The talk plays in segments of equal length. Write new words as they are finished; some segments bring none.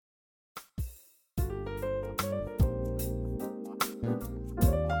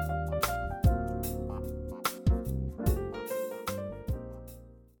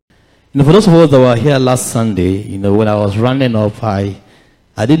For those of us that were here last Sunday, when I was rounding up, I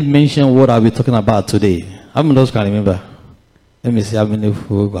didn't mention what I'll be talking about today. How many of those can remember? Let me see how many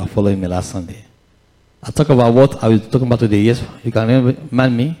who are following me last Sunday. I talk about what I was talking about today. Yes, you can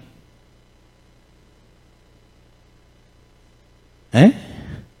remind me.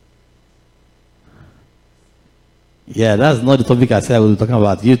 Yeah, that's not the topic I said I was talking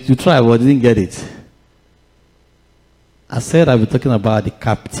about. You tried, but didn't get it. I said I'll be talking about the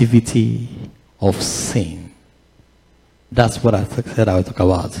captivity of sin. That's what I said I would talk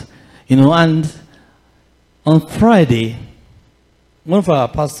about. And on Friday, one of our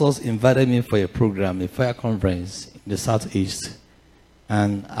pastors invited me for a program, a fire conference in the Southeast.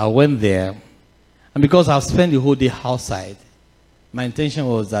 And I went there. And because I've spent the whole day outside, my intention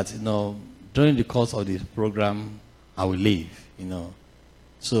was that, during the course of this program, I will leave,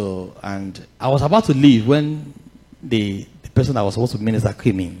 So, and I was about to leave when the person I was supposed to minister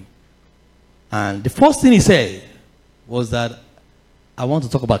came in. And the first thing he said was that I want to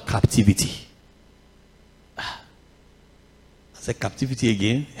talk about captivity. I said, captivity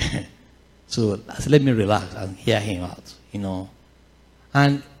again? So I said, let me relax and hear him out,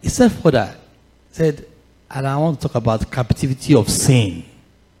 And he said further, and I want to talk about captivity of sin.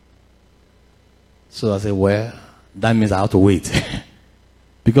 So I said, well, that means I have to wait.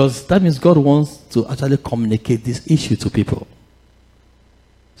 Because that means God wants to actually communicate this issue to people.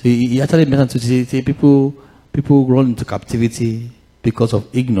 So he actually mentioned to say people run into captivity because of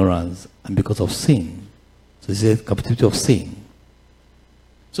ignorance and because of sin. So he said captivity of sin.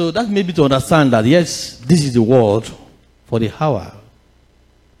 So that may be to understand that, yes, this is the word for the hour.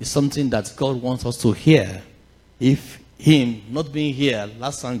 It's something that God wants us to hear. If him not being here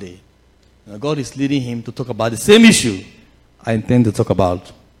last Sunday, God is leading him to talk about the same issue I intend to talk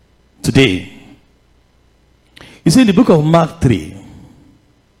about today. You see, in the book of Mark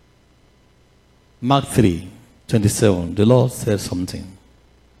 3:27, the Lord said something.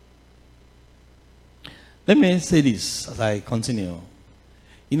 Let me say this as I continue.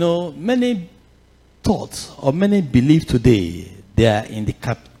 Many thoughts or many believe today they are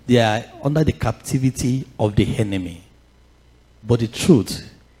under the captivity of the enemy. But the truth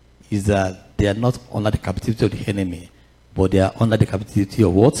is that they are not under the captivity of the enemy, but they are under the captivity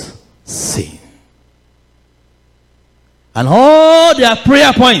of what? Sin. And all their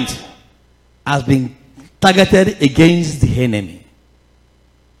prayer point has been targeted against the enemy.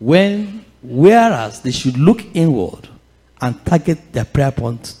 Whereas they should look inward and target their prayer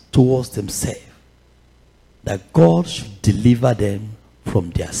point towards themselves. That God should deliver them from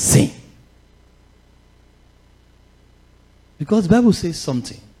their sin. Because the Bible says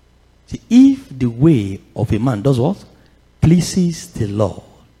something. See, if the way of a man does what? Pleases the Lord.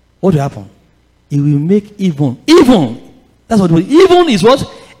 What will happen? He will make even. That's what it means. Even is what?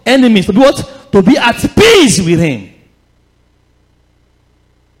 Enemies. To be what? To be at peace with him.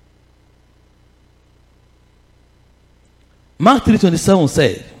 Mark 3:27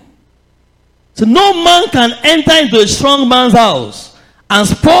 said, so no man can enter into a strong man's house and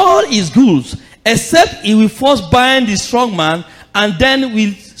spoil his goods, except he will first bind the strong man, and then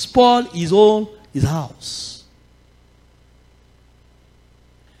will spoil his house.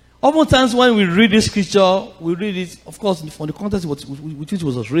 Oftentimes when we read this scripture, we read it, of course, from the context which it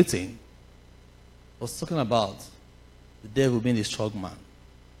was written. It was talking about the devil being the strong man.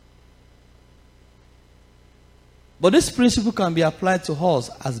 But this principle can be applied to us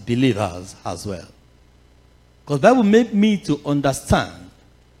as believers as well. Because the Bible made me to understand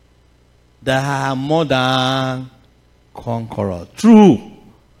that I am more than conqueror through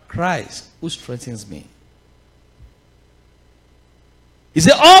Christ who strengthens me. He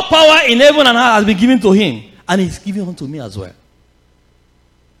said, all power in heaven and earth has been given to him, and he's given unto me as well.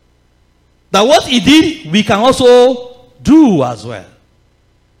 That what he did, we can also do as well.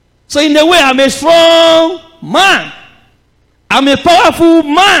 So in a way, I'm a strong man. I'm a powerful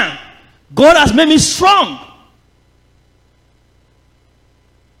man. God has made me strong.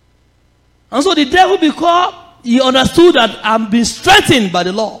 And so the devil, because he understood that I'm being strengthened by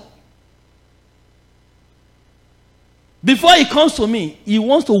the Lord, before he comes to me, he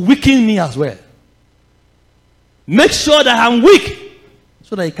wants to weaken me as well. Make sure that I'm weak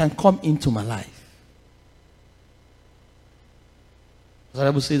so that he can come into my life. The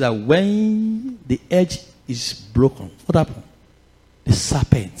Bible says that when the edge is broken, what happens? The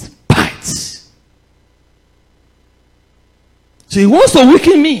serpent bites. So he wants to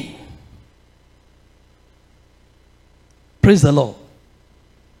weaken me. Praise the Lord.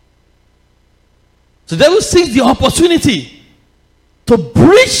 So the devil seeks the opportunity to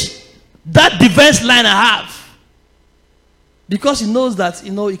breach that defense line I have. Because he knows that,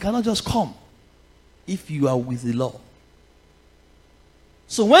 he cannot just come if you are with the law.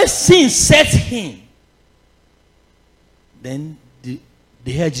 So when sin sets in, then the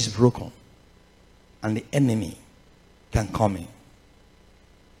hedge is broken and the enemy can come in.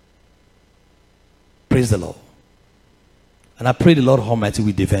 Praise the Lord. And I pray the Lord Almighty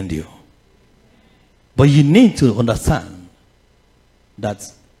will defend you. But you need to understand that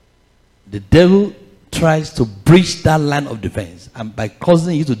the devil tries to breach that line of defense, and by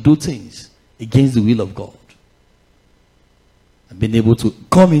causing you to do things against the will of God, and being able to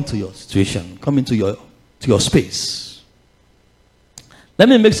come into your situation, come into your space. Let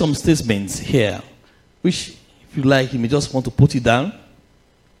me make some statements here, which, if you like, you may just want to put it down.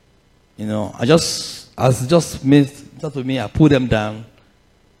 I put them down,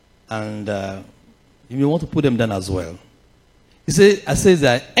 and you may want to put them down as well. I say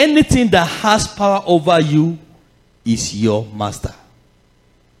that anything that has power over you is your master.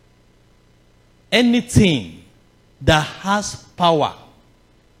 Anything that has power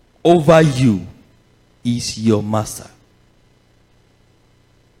over you is your master.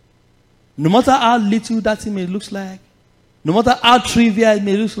 No matter how little that thing may look like, no matter how trivial it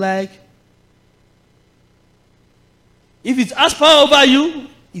may look like, if it has power over you,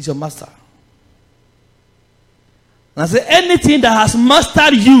 it's your master. And I say anything that has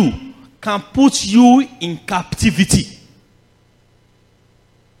mastered you can put you in captivity.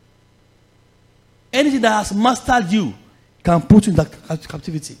 Anything that has mastered you can put you in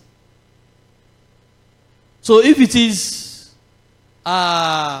captivity. So if it is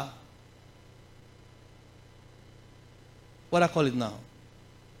what I call it now,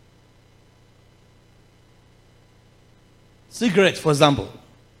 cigarettes, for example,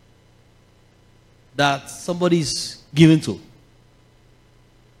 that somebody is given to,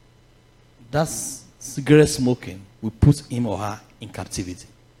 that cigarette smoking will put him or her in captivity.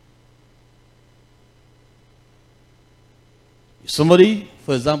 If somebody,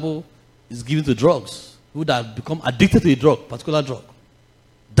 for example, is given to drugs, who would have become addicted to a drug, particular drug,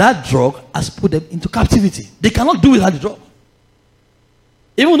 that drug has put them into captivity. They cannot do without the drug.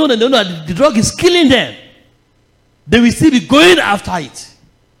 Even though they know that the drug is killing them, they will still be going after it.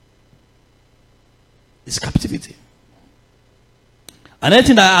 It's captivity. And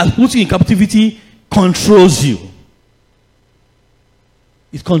anything that has put you in captivity controls you.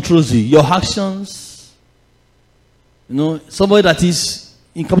 It controls you. Your actions. Somebody that is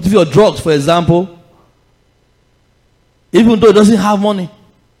in captivity of drugs, for example, even though he doesn't have money,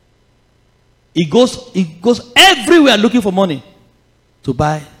 he goes everywhere looking for money to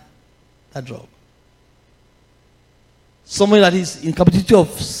buy that drug. Somebody that is in captivity of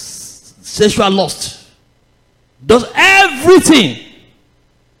sexual lust does everything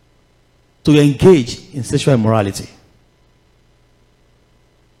to engage in sexual immorality.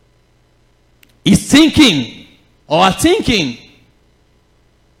 His thinking or our thinking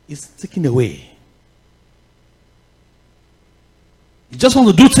is taken away. He just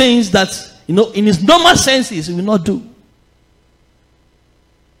wants to do things that, in his normal senses, he will not do.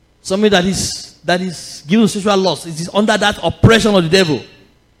 Somebody that is given sexual lust, it is under that oppression of the devil.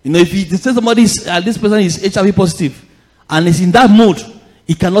 If he says this person is HIV positive and is in that mood,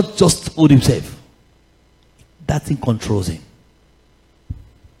 he cannot just hold himself. That thing controls him.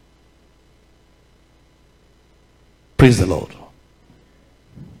 Praise the Lord.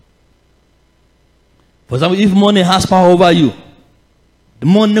 For example, if money has power over you, the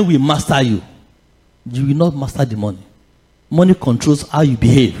money will master you. You will not master the money. Money controls how you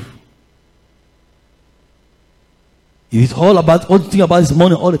behave. If it's all you think about is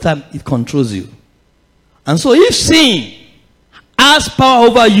money all the time, it controls you. And so if sin has power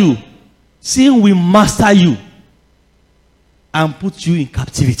over you, sin will master you and put you in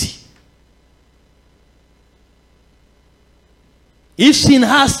captivity. If sin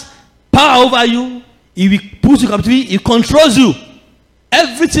has power over you, it will put you in captivity, it controls you.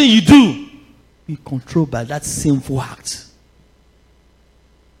 Everything you do will be controlled by that sinful act.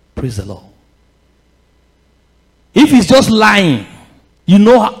 Praise the Lord. If it's just lying,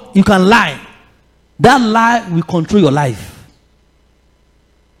 you can lie. That lie will control your life.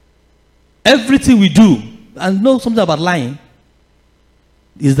 Everything we do, and know something about lying,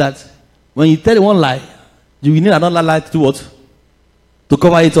 is that when you tell one lie, you need another lie to do what? To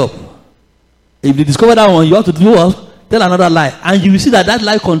cover it up. If you discover that one, you have to do what? Tell another lie. And you will see that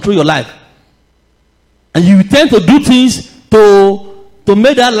lie control your life. And you tend to do things to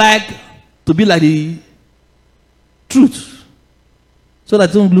make that lie to be like the truth. So that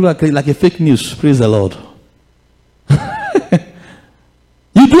it don't look like a fake news. Praise the Lord.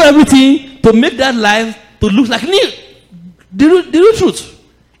 You do everything to make that lie to look like The real truth.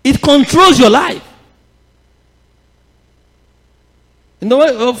 It controls your life. You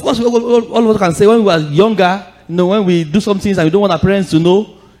know, of course, all of us can say when we were younger, you know, when we do some things and we don't want our parents to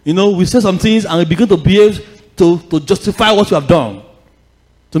know, you know, we say some things and we begin to behave to justify what you have done,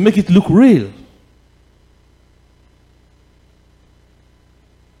 to make it look real.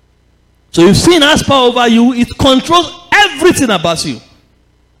 So if sin has power over you, it controls everything about you.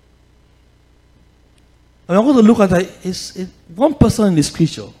 And I'm going to look at one person in the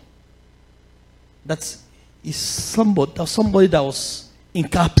scripture that is somebody that was in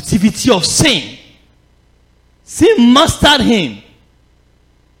captivity of sin. Sin mastered him,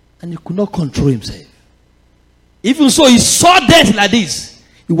 and he could not control himself. Even so, he saw death like this.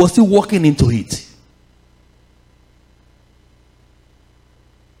 He was still walking into it.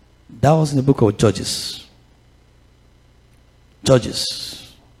 That was in the book of Judges.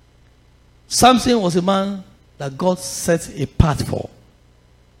 Judges. Samson was a man that God set apart for.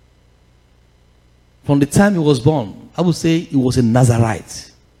 From the time he was born, I would say he was a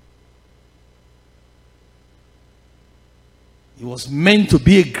Nazarite. He was meant to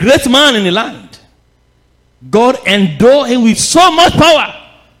be a great man in the land. God endowed him with so much power.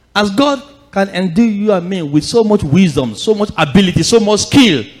 As God can endow you and me with so much wisdom, so much ability, so much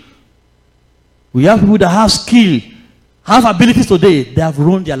skill. We have people that have skill, have abilities today. They have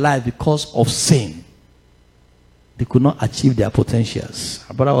ruined their life because of sin. They could not achieve their potentials.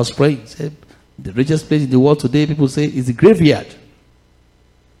 But I was praying, said, the richest place in the world today, people say, is the graveyard.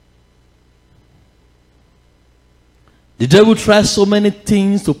 The devil tries so many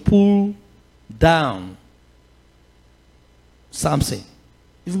things to pull down Samson.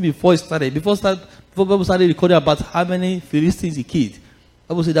 Even before people started recording about how many Philistines he killed.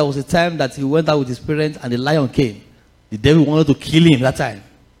 I would say that was a time that he went out with his parents and the lion came. The devil wanted to kill him that time.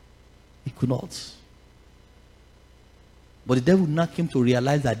 He could not. But the devil now came to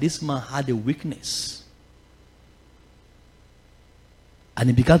realize that this man had a weakness. And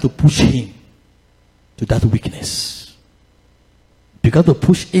he began to push him to that weakness. Began to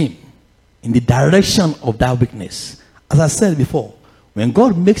push him in the direction of that weakness. As I said before, when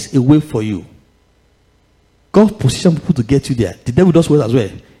God makes a way for you, God positions people to get you there. The devil does well as well.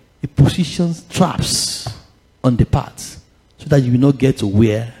 He positions traps on the path so that you will not get to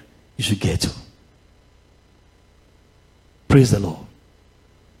where you should get to. Praise the Lord.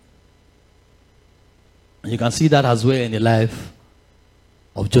 And you can see that as well in the life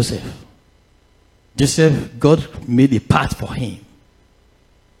of Joseph. Joseph, God made a path for him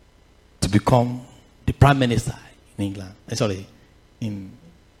to become the prime minister in England. In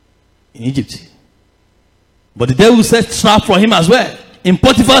Egypt. But the devil set trap for him as well in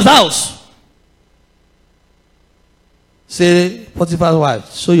Potiphar's house. Say, Potiphar's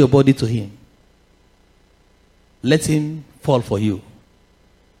wife, show your body to him. Let him fall for you.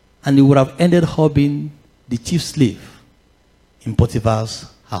 And he would have ended up being the chief slave in Potiphar's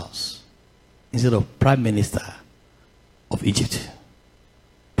house instead of prime minister of Egypt.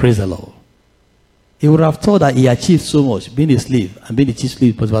 Praise the Lord. He would have thought that he achieved so much being a slave and being the chief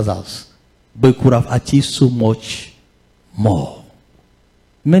slave in Potiphar's house. But he could have achieved so much more.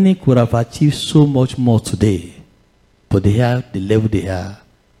 Many could have achieved so much more today. But they are the level they are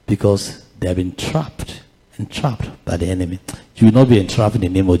because they have been entrapped by the enemy. You will not be entrapped in the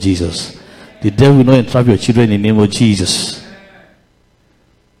name of Jesus. The devil will not entrap your children in the name of Jesus.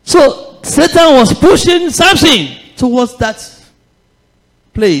 So Satan was pushing Samson towards that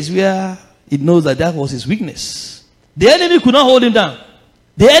place where he knows that was his weakness. The enemy could not hold him down.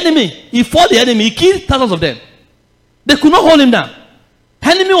 The enemy, he fought the enemy, he killed thousands of them. They could not hold him down.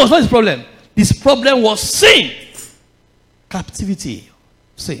 Enemy was not his problem. His problem was sin. Captivity.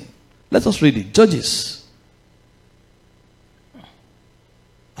 Sin. Let us read it. Judges.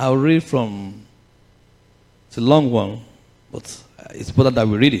 I'll read from, it's a long one, but it's important that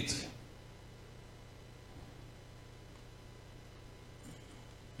we read it.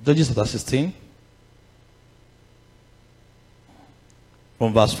 Judges chapter 16.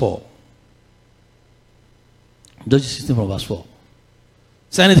 From verse 4. Judges 16 from verse 4.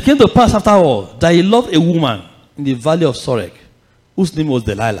 So, and it came to pass after all that he loved a woman in the valley of Sorek, whose name was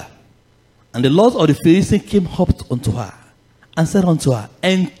Delilah. And the lords of the Philistines came up unto her and said unto her,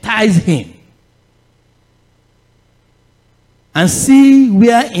 entice him, and see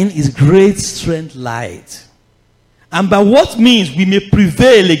wherein his great strength lieth, and by what means we may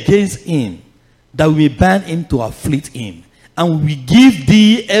prevail against him, that we may bind him to afflict him. And we give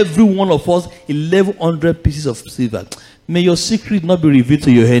thee, every one of us, 1,100 pieces of silver. May your secret not be revealed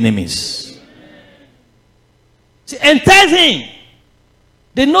to your enemies. See, entice him.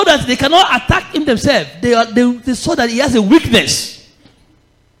 They know that they cannot attack him themselves. They saw that he has a weakness.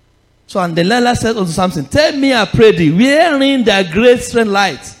 So, and Delilah said unto Samson, tell me, I pray thee, wherein thy great strength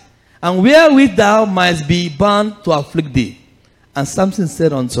light, and wherewith thou mightst be bound to afflict thee. And Samson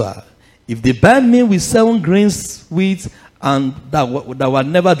said unto her, if they bind me with 7 grains wheat, and that were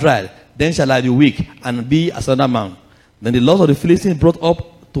never dried, then shall I be weak, and be as another man. Then the Lord of the Philistines brought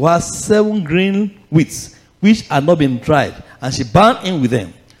up to her 7 grain wheats, which had not been dried, and she bound him with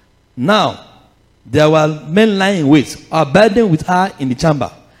them. Now there were men lying in wait, abiding with her in the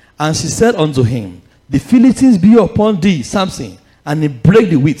chamber. And she said unto him, the Philistines be upon thee, Samson. And he brake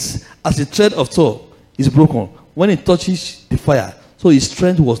the wheats, as the thread of tow is broken when it touches the fire. So his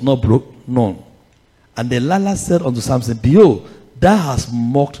strength was not known. And Delilah said unto Samson, behold, thou hast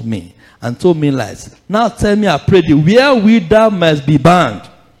mocked me, and told me lies. Now tell me, I pray thee, wherewith thou must be bound.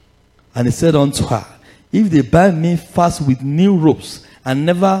 And he said unto her, if they bind me fast with new ropes, and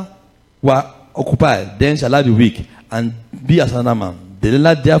never were occupied, then shall I be weak, and be as another man.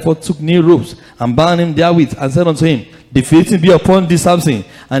 Delilah therefore took new ropes, and bound him therewith, and said unto him, the Philistines be upon thee, Samson.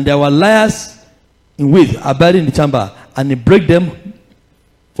 And there were liars in wait, abiding in the chamber, and he brake them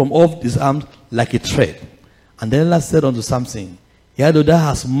from off his arms like a thread. And Delilah said unto Samson, hitherto thou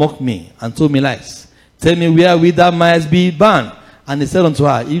hast mocked me, and told me lies. Tell me wherewith thou mightst be bound. And he said unto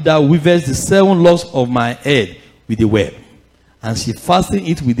her, if thou weavest the 7 locks of my head with the web. And she fastened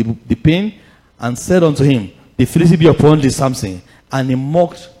it with the pin, and said unto him, the Philistines be upon thee, Samson. And he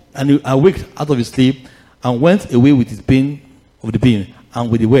mocked, and he awaked out of his sleep, and went away with his pin of the pin,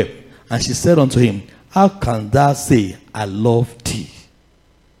 and with the web. And she said unto him, how canst thou say, I love thee,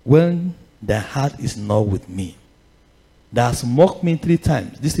 when thy heart is not with me? Thou hast mocked me 3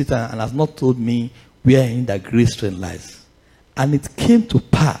 times, this 3 times, and hast not told me wherein thy great strength lies. And it came to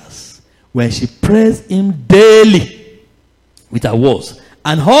pass, when she pressed him daily with her words,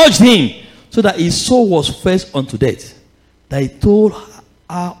 and urged him, so that his soul was fetched unto death, that he told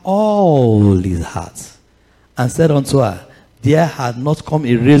her all his heart, and said unto her, there had not come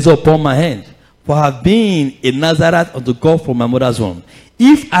a razor upon my hand, for I have been a Nazarite unto God from my mother's womb.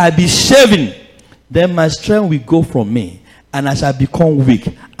 If I be shaven, then my strength will go from me, and I shall become weak,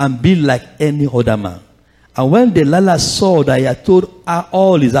 and be like any other man. And when Delilah saw that he had told her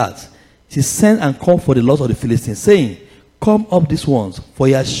all his heart, she sent and called for the Lord of the Philistines, saying, come up these ones, for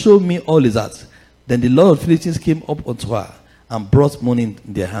he has shown me all his heart. Then the Lord of the Philistines came up unto her, and brought money in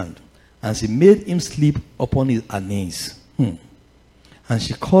their hand. And she made him sleep upon her knees. And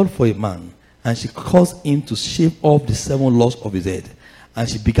she called for a man, and she caused him to shave off the 7 locks of his head. And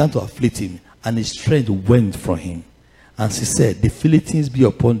she began to afflict him, and his strength went from him. And she said, the Philistines be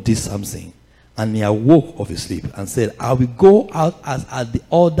upon this Samson. And he awoke of his sleep, and said, I will go out as at the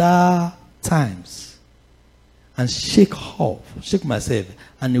other times, and shake myself.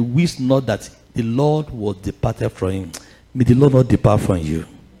 And he wished not that the Lord was departed from him. May the Lord not depart from you.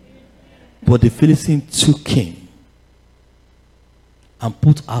 But the Philistine took him, and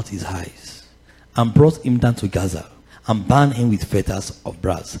put out his eyes, and brought him down to Gaza, and bound him with fetters of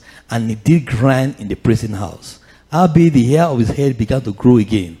brass. And he did grind in the prison house. Howbeit the hair of his head began to grow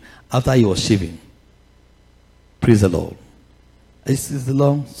again, after he was shaven. Praise the Lord. This is a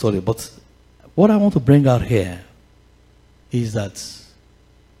long story, but what I want to bring out here is that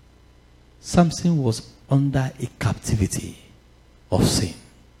Samson was under a captivity of sin.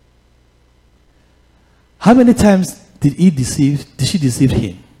 How many times did she deceive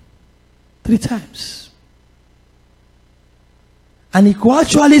him? 3 times. And he could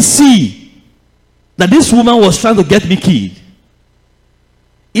actually see that this woman was trying to get me killed.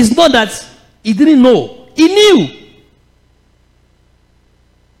 It's not that he didn't know. He knew.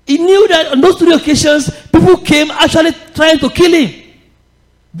 He knew that on those 3 occasions, people came actually trying to kill him.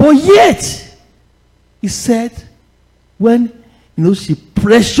 But yet, he said, when she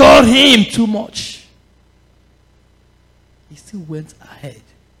pressured him too much, he still went ahead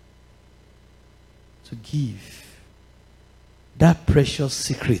to give that precious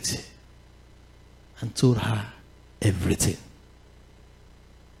secret and told her everything.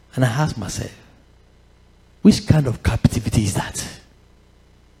 And I asked myself, which kind of captivity is that?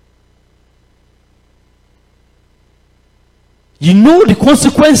 You know the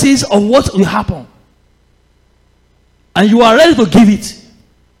consequences of what will happen, and you are ready to give it.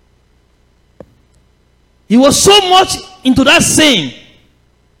 He was so much into that sin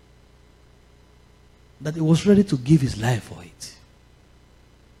that he was ready to give his life for it.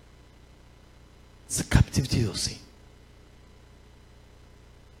 It's a captivity of sin.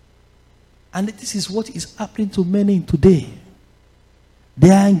 And this is what is happening to many today.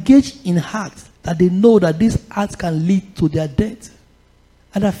 They are engaged in acts that they know that these acts can lead to their death.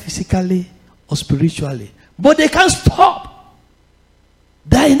 either physically or spiritually. But they can't stop.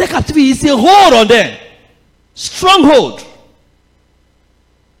 They're in the captivity. It's a hold on them. Stronghold.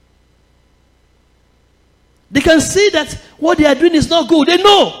 They can see that what they are doing is not good. They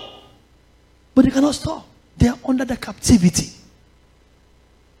know. But they cannot stop. They are under the captivity.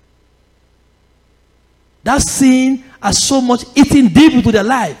 That sin has so much eaten deep into their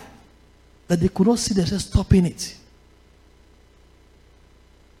life that they could not see themselves stopping it.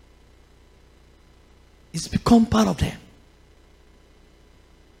 It's become part of them.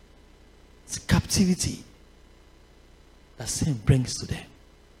 It's captivity that sin brings to them.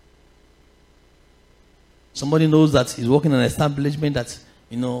 Somebody knows that he's working in an establishment that,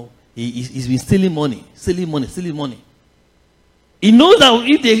 he's been stealing money. He knows that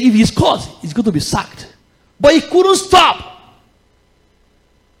if he's caught, he's going to be sacked. But he couldn't stop.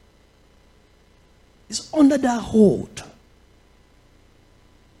 He's under that hold.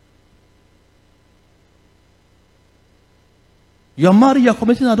 You're married, you're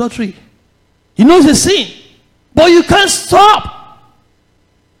committing adultery. He knows the sin. But you can't stop.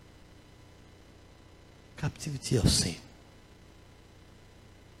 Captivity of sin.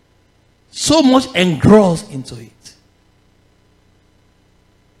 So much engrossed into it.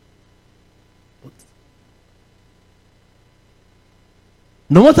 But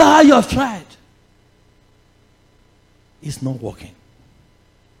no matter how you have tried, it's not working.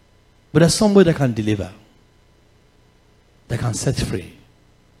 But there's somebody that can deliver. That can set free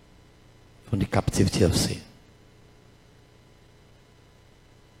from the captivity of sin.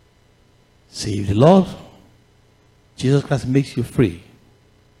 See, if the Lord Jesus Christ makes you free,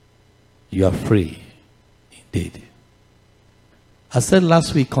 you are free indeed. I said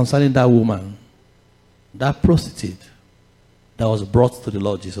last week concerning that woman, that prostitute that was brought to the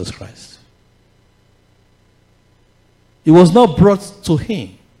Lord Jesus Christ. It was not brought to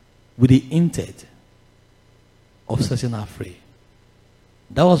him with the intent of setting her free.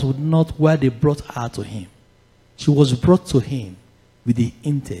 That was not why they brought her to him. She was brought to him with the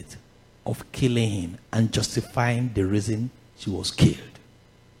intent of killing him and justifying the reason she was killed.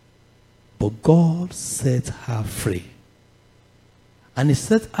 But God set her free. And he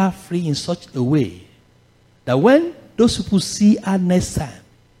set her free in such a way that when those people see her next time,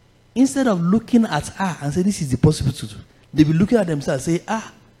 instead of looking at her and say, this is the possible to do, they'll be looking at themselves and say,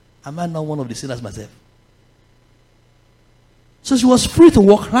 am I not one of the sinners myself? So she was free to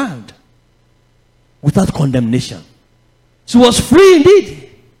walk around without condemnation. She was free indeed.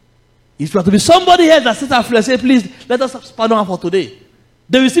 If it were to be somebody else that set her free and say, please, let us pardon her for today,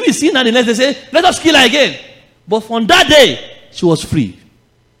 they will still be seeing her the next day say, let us kill her again. But from that day, she was free.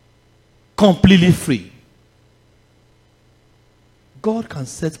 Completely free. God can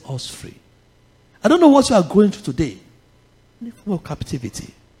set us free. I don't know what you are going through today. Any form of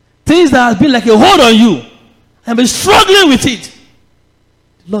captivity. Things that have been like a hold on you and been struggling with it.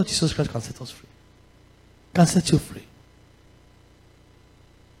 The Lord Jesus Christ can set us free. Can set you free.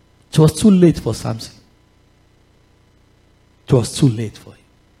 It was too late for Samson. It was too late for him.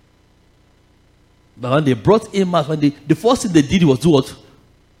 But when they brought him out, the first thing they did was do what?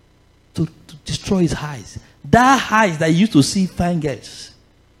 To destroy his eyes. That eyes that he used to see fine girls,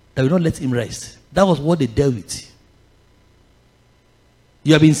 that will not let him rest. That was what they dealt with.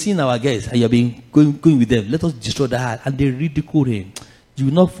 You have been seeing our guys and you have been going with them. Let us destroy that heart. And they ridicule him. You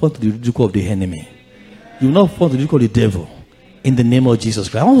will not fall to the ridicule of the enemy. You will not fall to the ridicule of the devil. In the name of Jesus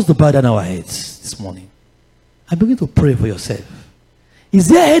Christ. I want us to bow down our heads this morning. I'm beginning to pray for yourself. Is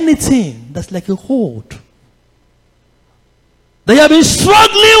there anything that's like a hold that you have been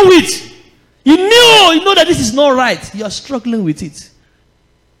struggling with? You know that this is not right. You are struggling with it.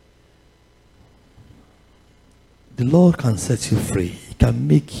 The Lord can set you free. He can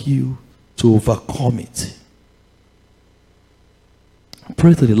make you to overcome it.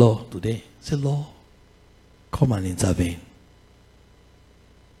 Pray to the Lord today. Say, Lord, come and intervene.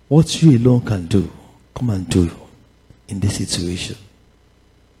 What you alone can do, come and do in this situation.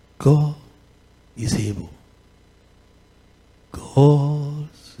 God is able.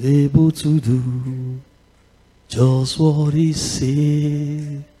 God's able to do just what he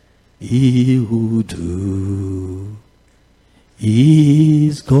said he would do.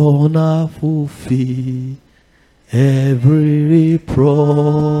 He's gonna fulfill every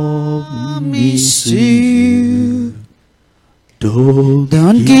promise to you.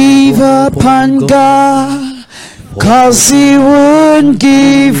 Don't give up on God, 'cause he won't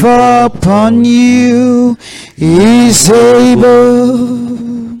give up on you. He's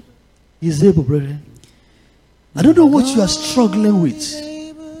able. He's able, brethren. I don't know what you are struggling with.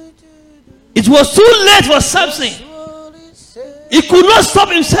 It was too late for Samson. He could not stop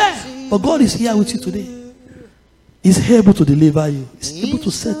himself. But God is here with you today. He's able to deliver you. He's able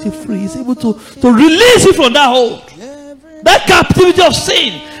to set you free. He's able to release you from that hold. That captivity of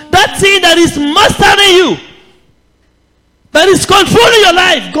sin. That thing that is mastering you. That is controlling your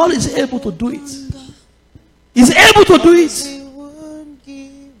life. God is able to do it. He's able to do it.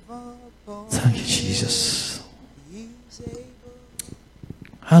 Thank you, Jesus.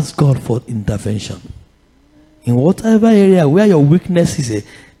 Ask God for intervention. In whatever area where your weakness is,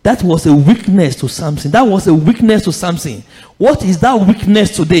 that was a weakness to Samson. That was a weakness to Samson. What is that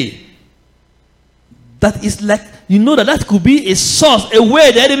weakness today? That is like, you know that could be a source, a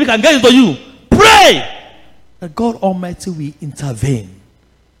way the enemy can get into you. Pray that God Almighty will intervene.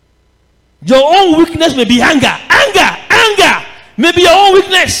 Your own weakness may be anger. Anger may be your own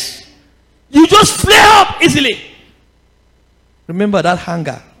weakness. You just flare up easily. Remember that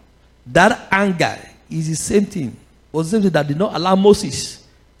anger. That anger is the same thing. Was the same thing that did not allow Moses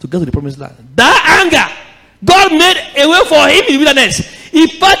to get to the promised land. That anger, God made a way for him in the wilderness.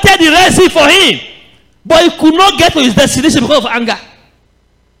 He parted the Red Sea for him. But he could not get to his destination because of anger.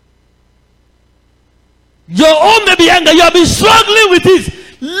 Your own may be anger. You have been struggling with it.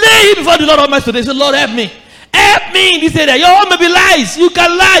 Lay it before the Lord Almighty today. Say, Lord, help me. Help me in this area. Your own may be lies. You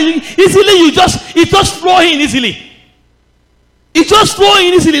can lie. It just flow in easily. It just flow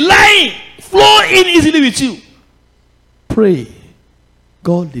in easily. Lying. Flow in easily with you. Pray.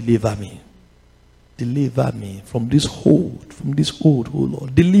 God, deliver me. Deliver me from this hold. From this hold, oh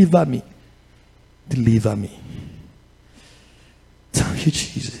Lord. Deliver me. Deliver me. Thank you,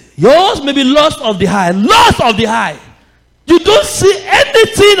 Jesus. Yours may be lost of the eye. Lost of the eye. You don't see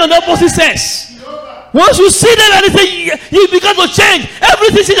anything on the opposite sex. Once you see them, anything, you begin to change.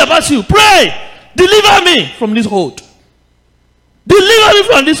 Everything is about you. Pray. Deliver me from this hold. Deliver me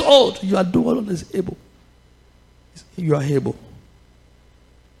from this hold. You are doing what is able. You are able.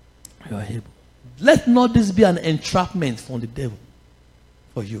 You are able. Let not this be an entrapment from the devil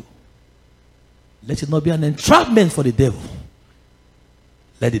for you. Let it not be an entrapment for the devil.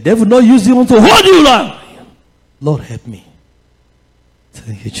 Let the devil not use you to hold you long. Lord, help me.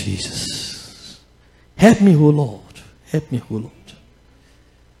 Thank you, Jesus. Help me, oh Lord. Help me, oh Lord.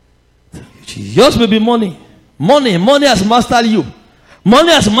 Thank you, Jesus. Yours may be money. Money has mastered you.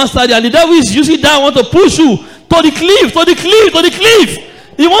 Money has mastered you. And the devil is using that want to push you to the cliff.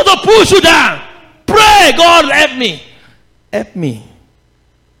 He wants to push you down. Pray, God, help me. Help me.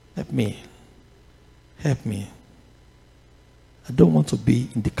 Help me. Help me. I don't want to be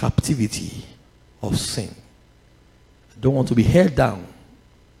in the captivity of sin. I don't want to be held down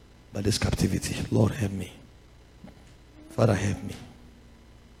by this captivity. Lord, help me. Father, help me.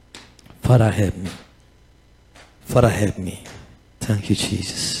 Father, help me. Father, help me. Thank you,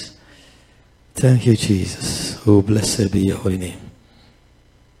 Jesus. Thank you, Jesus. Oh, blessed be your holy name.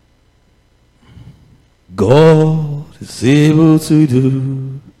 God is able to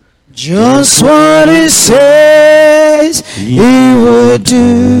do just what He says He would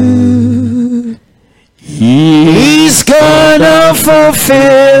do. He's gonna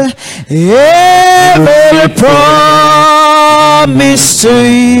fulfill every promise to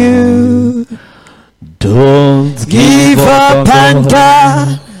you. Don't Give up on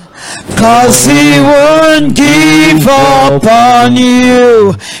God, 'cause He won't give up on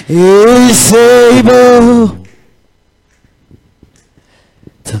you. He's able.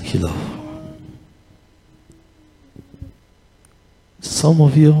 Thank you, Lord. Some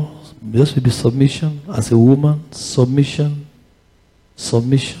of you, just will be submission as a woman, submission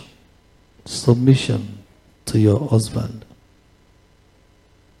to your husband,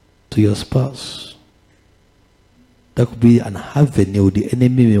 to your spouse. That could be an avenue the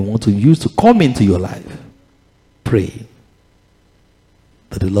enemy may want to use to come into your life. Pray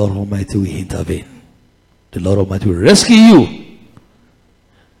that the Lord Almighty will intervene. The Lord Almighty will rescue you.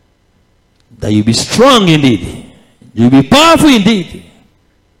 That you be strong indeed. You will be powerful indeed.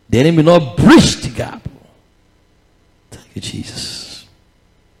 The enemy will not breach the gap. Thank you, Jesus.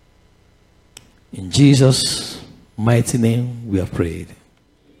 In Jesus' mighty name we have prayed.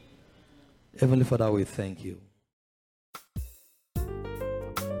 Heavenly Father, we thank you.